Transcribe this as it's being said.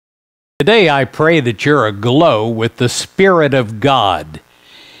Today I pray that you're aglow with the Spirit of God.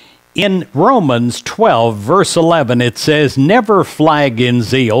 In Romans 12, verse 11, it says, "Never flag in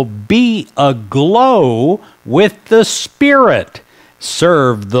zeal, be aglow with the Spirit.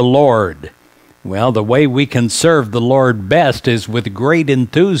 Serve the Lord." Well, the way we can serve the Lord best is with great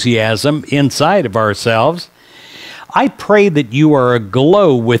enthusiasm inside of ourselves. I pray that you are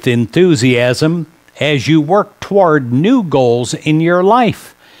aglow with enthusiasm as you work toward new goals in your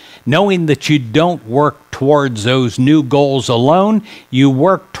life, knowing that you don't work towards those new goals alone, you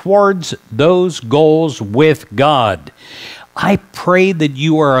work towards those goals with God. I pray that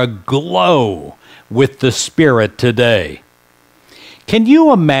you are aglow with the Spirit today. Can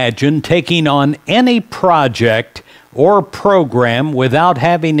you imagine taking on any project or program without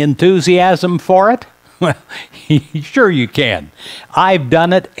having enthusiasm for it? Well, sure you can. I've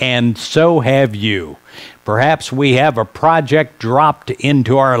done it, and so have you. Perhaps we have a project dropped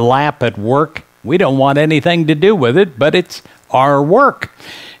into our lap at work. We don't want anything to do with it, but it's our work.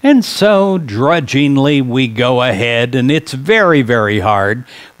 And so drudgingly we go ahead, and it's very, very hard.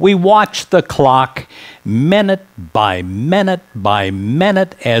 We watch the clock minute by minute by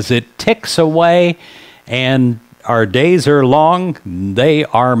minute as it ticks away, and our days are long, they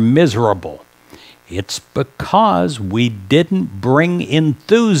are miserable. It's because we didn't bring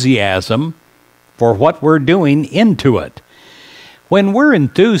enthusiasm for what we're doing into it. When we're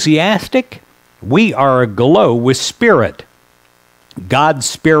enthusiastic, we are aglow with Spirit. God's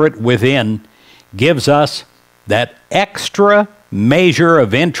Spirit within gives us that extra measure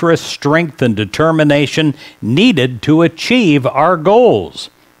of interest, strength, and determination needed to achieve our goals.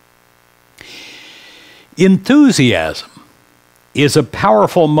 Enthusiasm is a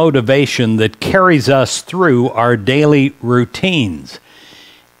powerful motivation that carries us through our daily routines.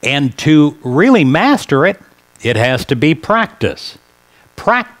 And to really master it, it has to be practice.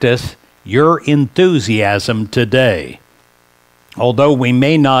 Practice your enthusiasm today. Although we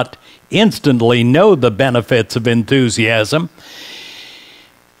may not instantly know the benefits of enthusiasm,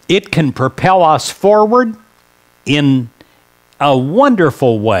 it can propel us forward in a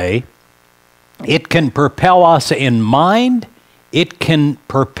wonderful way. It can propel us in mind. It can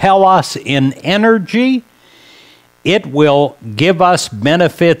propel us in energy. It will give us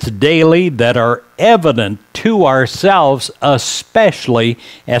benefits daily that are evident to ourselves, especially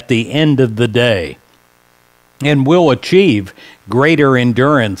at the end of the day. And we'll achieve greater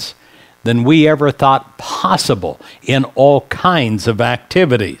endurance than we ever thought possible in all kinds of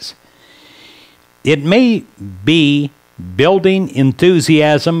activities. It may be building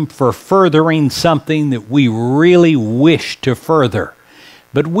enthusiasm for furthering something that we really wish to further,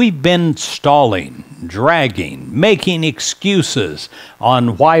 but we've been stalling, dragging, making excuses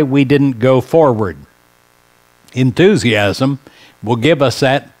on why we didn't go forward. Enthusiasm will give us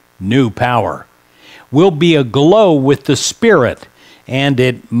that new power. We'll be aglow with the Spirit, and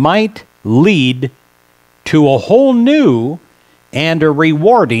it might lead to a whole new and a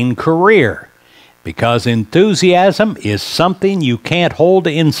rewarding career, because enthusiasm is something you can't hold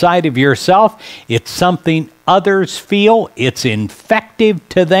inside of yourself. It's something others feel. It's infective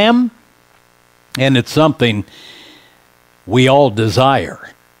to them, and it's something we all desire.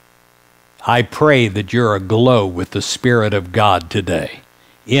 I pray that you're aglow with the Spirit of God today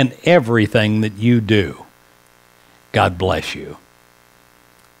in everything that you do. God bless you.